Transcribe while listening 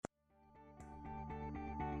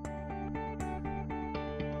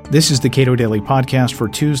This is the Cato Daily Podcast for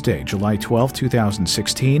Tuesday, July 12,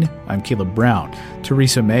 2016. I'm Caleb Brown.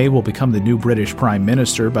 Theresa May will become the new British Prime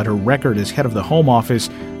Minister, but her record as head of the Home Office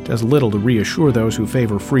does little to reassure those who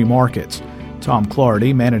favor free markets. Tom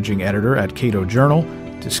Clardy, managing editor at Cato Journal,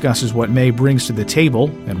 discusses what May brings to the table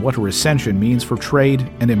and what her ascension means for trade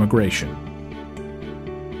and immigration.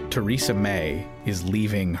 Theresa May is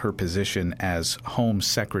leaving her position as Home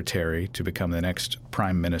Secretary to become the next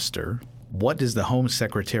Prime Minister. What does the Home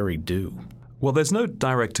Secretary do? Well, there's no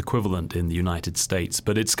direct equivalent in the United States,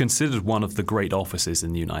 but it's considered one of the great offices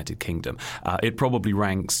in the United Kingdom. It probably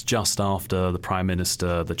ranks just after the Prime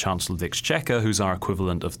Minister, the Chancellor of the Exchequer, who's our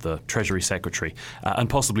equivalent of the Treasury Secretary, and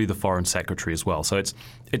possibly the Foreign Secretary as well. So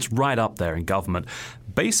it's right up there in government.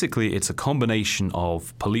 Basically, it's a combination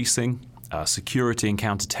of policing, security and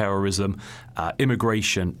counterterrorism,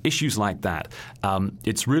 immigration, issues like that.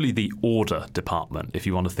 It's really the order department, if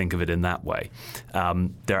you want to think of it in that way.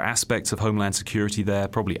 There are aspects of Homeland Security there,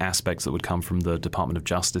 probably aspects that would come from the Department of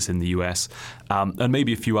Justice in the U.S., and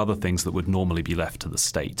maybe a few other things that would normally be left to the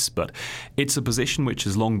states. But it's a position which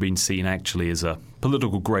has long been seen actually as a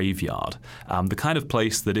political graveyard, the kind of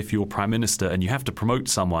place that if you're Prime Minister and you have to promote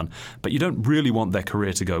someone, but you don't really want their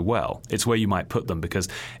career to go well, it's where you might put them because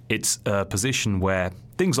it's a position where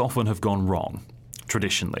things often have gone wrong.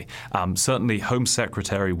 Traditionally. Certainly, Home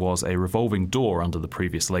Secretary was a revolving door under the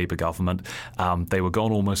previous Labour government. They were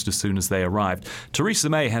gone almost as soon as they arrived. Theresa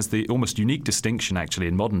May has the almost unique distinction, actually,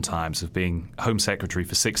 in modern times of being Home Secretary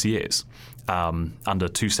for 6 years under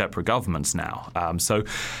two separate governments now. So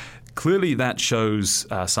clearly that shows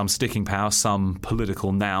some sticking power, some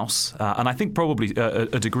political nous, and I think probably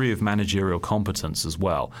a degree of managerial competence as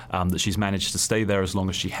well, that she's managed to stay there as long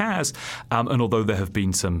as she has, and although there have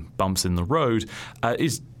been some bumps in the road,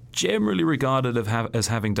 is generally regarded as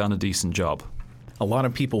having done a decent job. A lot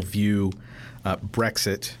of people view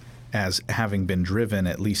Brexit as having been driven,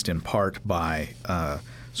 at least in part, by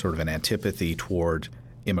sort of an antipathy toward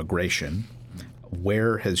immigration.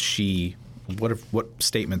 Where has she What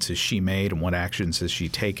statements has she made and what actions has she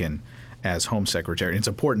taken as Home Secretary? And it's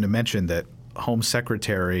important to mention that Home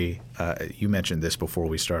Secretary, you mentioned this before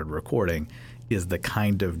we started recording, is the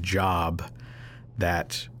kind of job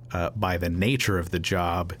that by the nature of the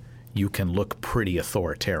job, you can look pretty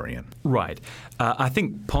authoritarian. Right. I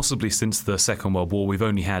think possibly since the Second World War, we've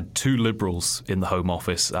only had two Liberals in the Home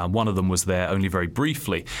Office. One of them was there only very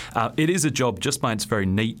briefly. It is a job just by its very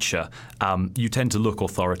nature. You tend to look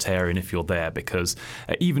authoritarian if you're there because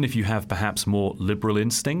even if you have perhaps more liberal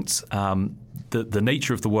instincts, the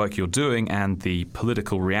nature of the work you're doing and the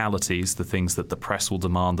political realities, the things that the press will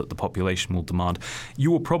demand, that the population will demand, you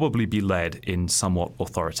will probably be led in somewhat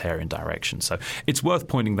authoritarian direction. So it's worth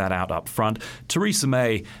pointing that out up front. Theresa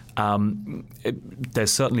May,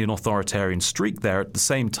 there's certainly an authoritarian streak there. At the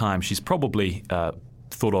same time, she's probably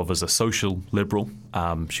thought of as a social liberal.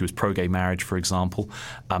 She was pro-gay marriage, for example,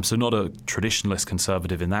 so not a traditionalist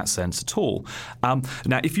conservative in that sense at all.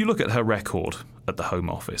 Now, if you look at her record at the Home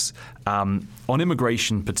Office, on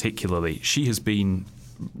immigration particularly, she has been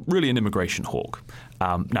really an immigration hawk.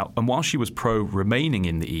 Now, and while she was pro-remaining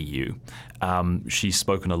in the EU, she's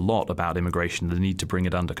spoken a lot about immigration, the need to bring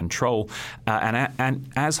it under control. And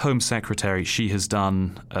as Home Secretary, she has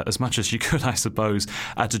done as much as she could, I suppose,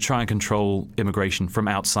 to try and control immigration from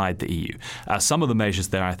outside the EU. Some of the measures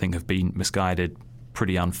there, I think, have been misguided,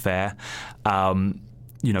 pretty unfair.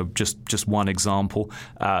 Just one example.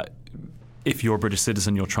 If you're a British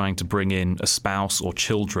citizen, you're trying to bring in a spouse or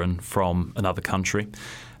children from another country.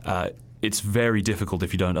 It's very difficult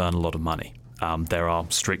if you don't earn a lot of money. There are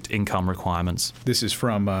strict income requirements. This is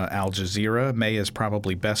from Al Jazeera. May is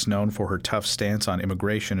probably best known for her tough stance on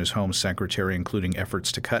immigration as Home Secretary, including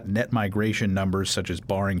efforts to cut net migration numbers, such as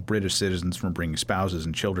barring British citizens from bringing spouses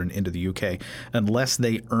and children into the UK unless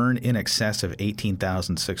they earn in excess of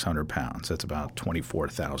 £18,600. That's about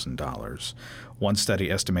 $24,000. One study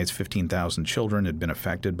estimates 15,000 children had been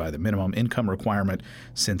affected by the minimum income requirement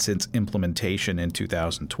since its implementation in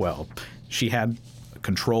 2012. She had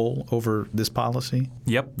control over this policy?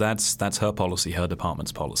 Yep, that's her policy, her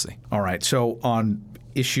department's policy. All right. So on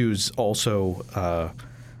issues also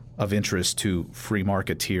of interest to free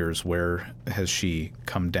marketeers, where has she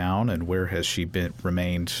come down and where has she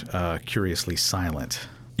remained curiously silent?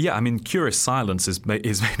 Yeah, I mean, curious silence is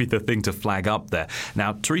maybe the thing to flag up there.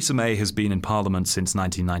 Now, Theresa May has been in Parliament since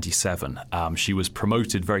 1997. She was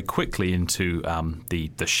promoted very quickly into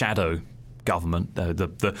the shadow government,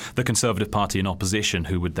 the Conservative Party in opposition,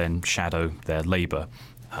 who would then shadow their Labour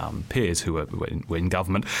peers who were in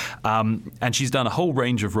government. And she's done a whole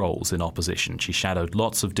range of roles in opposition. She shadowed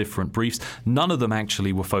lots of different briefs. None of them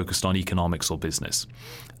actually were focused on economics or business.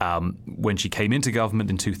 When she came into government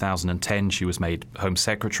in 2010, she was made Home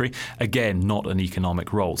Secretary. Again, not an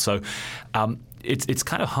economic role. So it's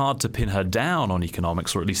kind of hard to pin her down on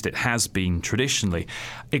economics, or at least it has been traditionally,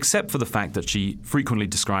 except for the fact that she frequently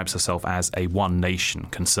describes herself as a one-nation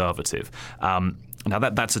conservative. Now,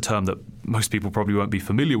 that's a term that most people probably won't be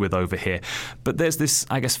familiar with over here, but there's this,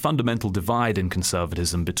 I guess, fundamental divide in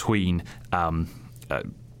conservatism between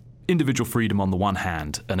individual freedom on the one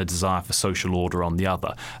hand and a desire for social order on the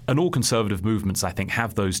other. And all conservative movements, I think,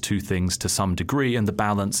 have those two things to some degree, and the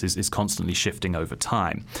balance is constantly shifting over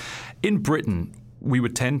time. In Britain, we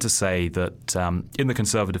would tend to say that in the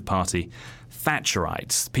Conservative Party,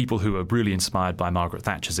 Thatcherites, people who are really inspired by Margaret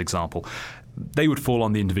Thatcher's example, they would fall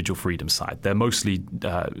on the individual freedom side. They're mostly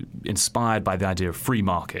inspired by the idea of free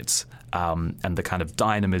markets and the kind of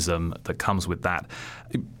dynamism that comes with that.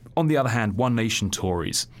 On the other hand, One Nation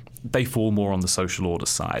Tories, they fall more on the social order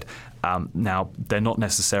side. Now, they're not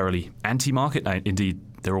necessarily anti-market. Indeed,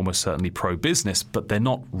 they're almost certainly pro-business, but they're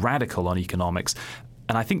not radical on economics.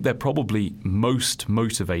 And I think they're probably most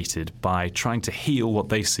motivated by trying to heal what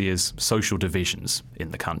they see as social divisions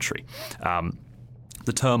in the country.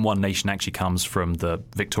 The term One Nation actually comes from the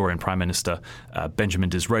Victorian Prime Minister Benjamin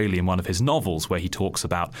Disraeli in one of his novels, where he talks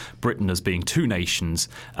about Britain as being two nations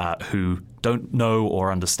who don't know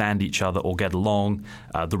or understand each other or get along,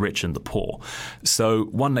 the rich and the poor. So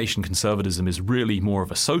One Nation conservatism is really more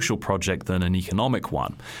of a social project than an economic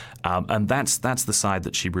one. And that's the side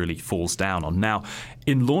that she really falls down on. Now,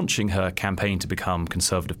 in launching her campaign to become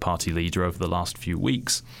Conservative Party leader over the last few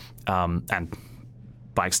weeks, and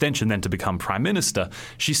by extension then to become Prime Minister,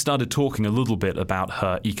 she started talking a little bit about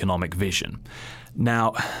her economic vision.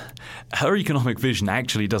 Now, her economic vision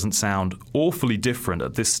actually doesn't sound awfully different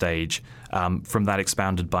at this stage from that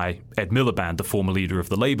expounded by Ed Miliband, the former leader of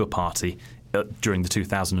the Labour Party, during the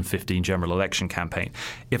 2015 general election campaign.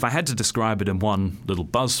 If I had to describe it in one little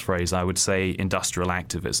buzz phrase, I would say industrial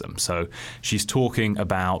activism. So she's talking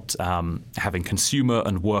about having consumer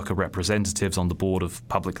and worker representatives on the board of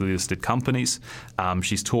publicly listed companies.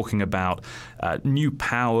 She's talking about new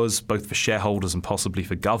powers, both for shareholders and possibly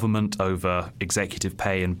for government, over executive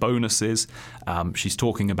pay and bonuses. She's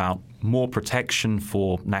talking about more protection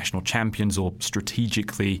for national champions or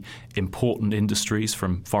strategically important industries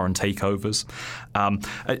from foreign takeovers.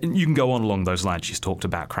 You can go on along those lines. She's talked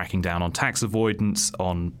about cracking down on tax avoidance,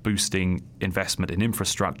 on boosting investment in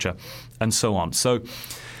infrastructure, and so on. So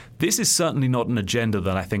this is certainly not an agenda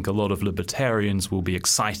that I think a lot of libertarians will be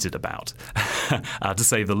excited about, to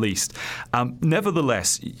say the least.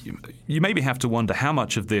 Nevertheless, you maybe have to wonder how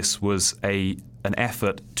much of this was an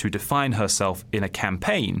effort to define herself in a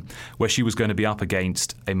campaign where she was going to be up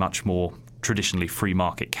against a much more traditionally free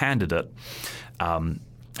market candidate,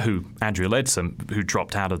 Andrea Leadsom, who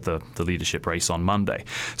dropped out of the leadership race on Monday.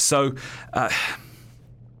 So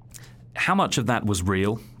how much of that was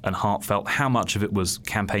real and heartfelt? How much of it was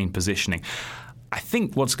campaign positioning? I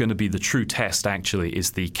think what's going to be the true test, actually,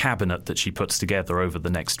 is the cabinet that she puts together over the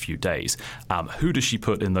next few days. Who does she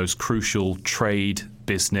put in those crucial trade,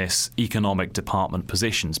 business, economic department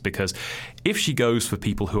positions? Because if she goes for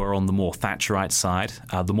people who are on the more Thatcherite side,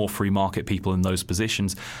 the more free market people in those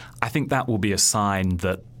positions, I think that will be a sign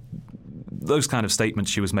that those kind of statements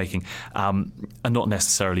she was making are not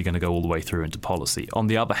necessarily going to go all the way through into policy. On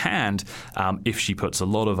the other hand, if she puts a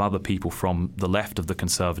lot of other people from the left of the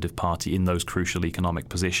Conservative Party in those crucial economic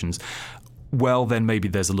positions, well, then maybe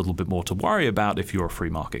there's a little bit more to worry about if you're a free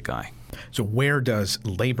market guy. So where does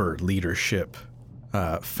Labour leadership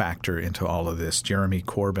factor into all of this? Jeremy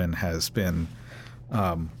Corbyn has been,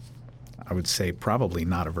 I would say, probably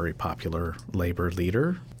not a very popular Labour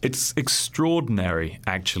leader. It's extraordinary,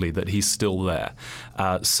 actually, that he's still there.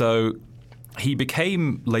 So he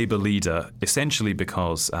became Labour leader essentially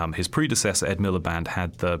because his predecessor, Ed Miliband,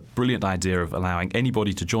 had the brilliant idea of allowing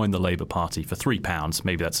anybody to join the Labour Party for £3.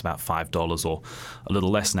 Maybe that's about $5 or a little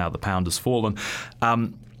less now. The pound has fallen.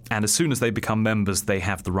 And as soon as they become members, they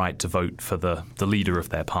have the right to vote for the leader of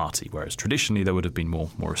their party, whereas traditionally there would have been more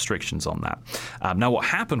restrictions on that. Now, what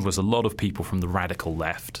happened was a lot of people from the radical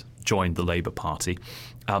left joined the Labour Party.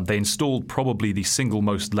 They installed probably the single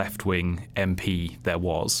most left-wing MP there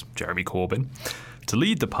was, Jeremy Corbyn, to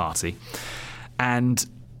lead the party. And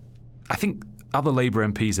I think other Labour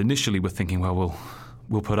MPs initially were thinking, well,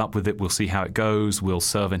 we'll put up with it, we'll see how it goes, we'll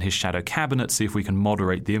serve in his shadow cabinet, see if we can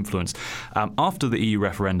moderate the influence. After the EU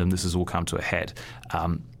referendum, this has all come to a head.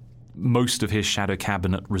 most of his shadow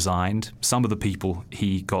cabinet resigned. Some of the people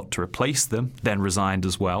he got to replace them then resigned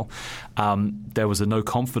as well. There was a no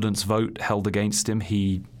confidence vote held against him.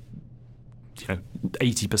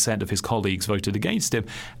 80% of his colleagues voted against him,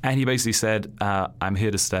 and he basically said, I'm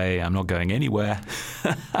here to stay, I'm not going anywhere.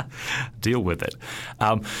 Deal with it.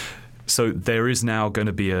 So there is now going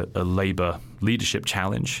to be a Labour leadership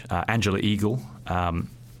challenge. Angela Eagle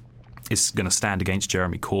is going to stand against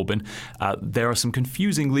Jeremy Corbyn. There are some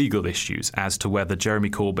confusing legal issues as to whether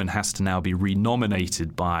Jeremy Corbyn has to now be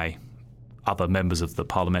renominated by other members of the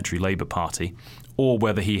Parliamentary Labour Party, or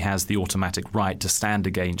whether he has the automatic right to stand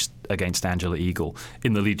against Angela Eagle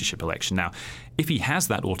in the leadership election. Now, if he has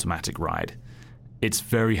that automatic right, it's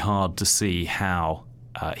very hard to see how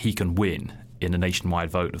he can win in a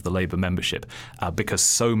nationwide vote of the Labour membership because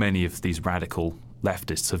so many of these radical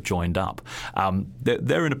leftists have joined up.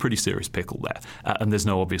 They're in a pretty serious pickle there, and there's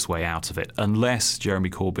no obvious way out of it unless Jeremy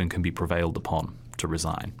Corbyn can be prevailed upon to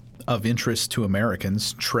resign. Of interest to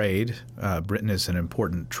Americans, trade. Britain is an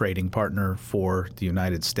important trading partner for the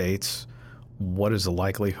United States. What is the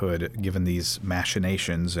likelihood, given these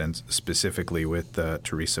machinations, and specifically with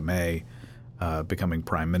Theresa May becoming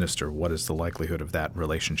prime minister, what is the likelihood of that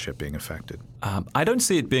relationship being affected? I don't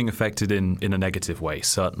see it being affected in a negative way,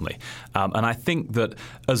 certainly. And I think that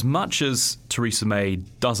as much as Theresa May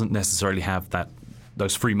doesn't necessarily have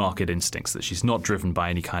those free market instincts, that she's not driven by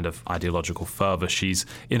any kind of ideological fervor. She's,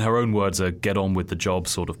 in her own words, a get-on-with-the-job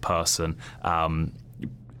sort of person,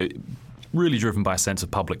 really driven by a sense of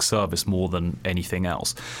public service more than anything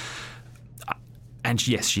else. And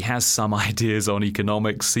yes, she has some ideas on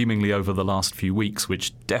economics, seemingly over the last few weeks,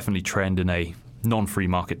 which definitely trend in a non-free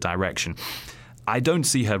market direction. I don't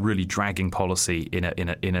see her really dragging policy in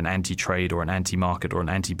an anti-trade or an anti-market or an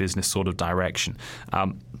anti-business sort of direction.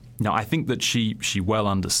 Now, I think that she well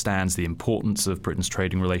understands the importance of Britain's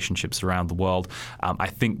trading relationships around the world. I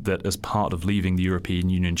think that as part of leaving the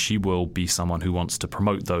European Union, she will be someone who wants to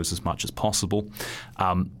promote those as much as possible.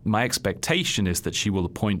 My expectation is that she will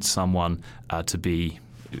appoint someone to be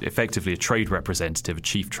effectively a trade representative, a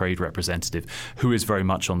chief trade representative, who is very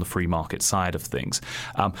much on the free market side of things.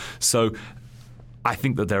 So I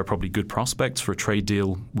think that there are probably good prospects for a trade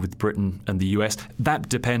deal with Britain and the US. That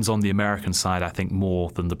depends on the American side, I think,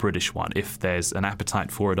 more than the British one. If there's an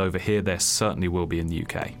appetite for it over here, there certainly will be in the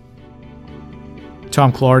UK.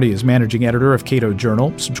 Tom Clardy is managing editor of Cato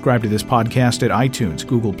Journal. Subscribe to this podcast at iTunes,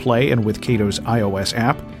 Google Play, and with Cato's iOS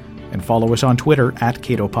app. And follow us on Twitter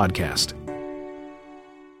 @Cato Podcast.